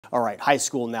All right, high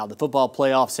school now. The football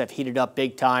playoffs have heated up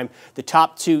big time. The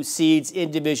top 2 seeds in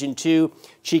Division II,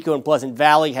 Chico and Pleasant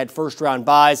Valley, had first-round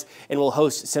byes and will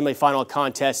host semifinal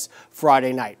contests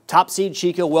Friday night. Top seed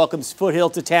Chico welcomes Foothill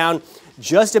to town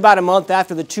just about a month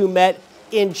after the two met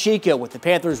in Chico, with the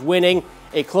Panthers winning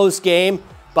a close game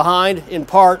behind, in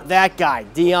part, that guy,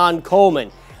 Dion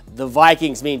Coleman. The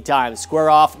Vikings, meantime, square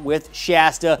off with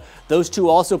Shasta. Those two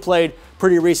also played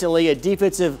pretty recently, a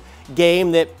defensive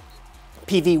game that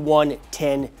PV won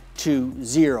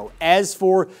 10-0. As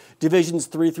for Divisions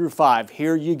 3 through 5,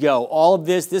 here you go. All of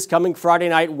this coming Friday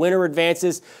night. Winner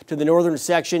advances to the Northern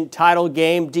Section title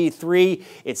game, D3.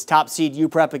 It's top seed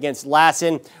UPrep against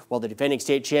Lassen, while the defending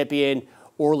state champion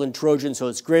Orland Trojans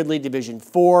host Gridley. Division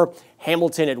 4,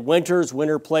 Hamilton at Winters.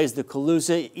 Winner plays the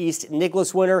Colusa East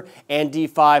Nicholas winner. And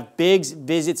D5, Biggs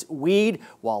visits Weed,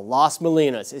 while Las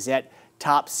Molinas is at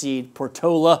top seed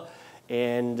Portola.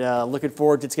 And looking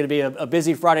forward to, it's going to be a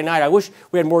busy Friday night. I wish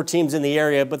we had more teams in the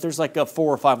area, but there's like 4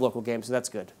 or 5 local games, so that's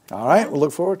good. All right, we'll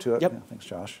look forward to it. Yep. Yeah, thanks,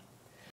 Josh.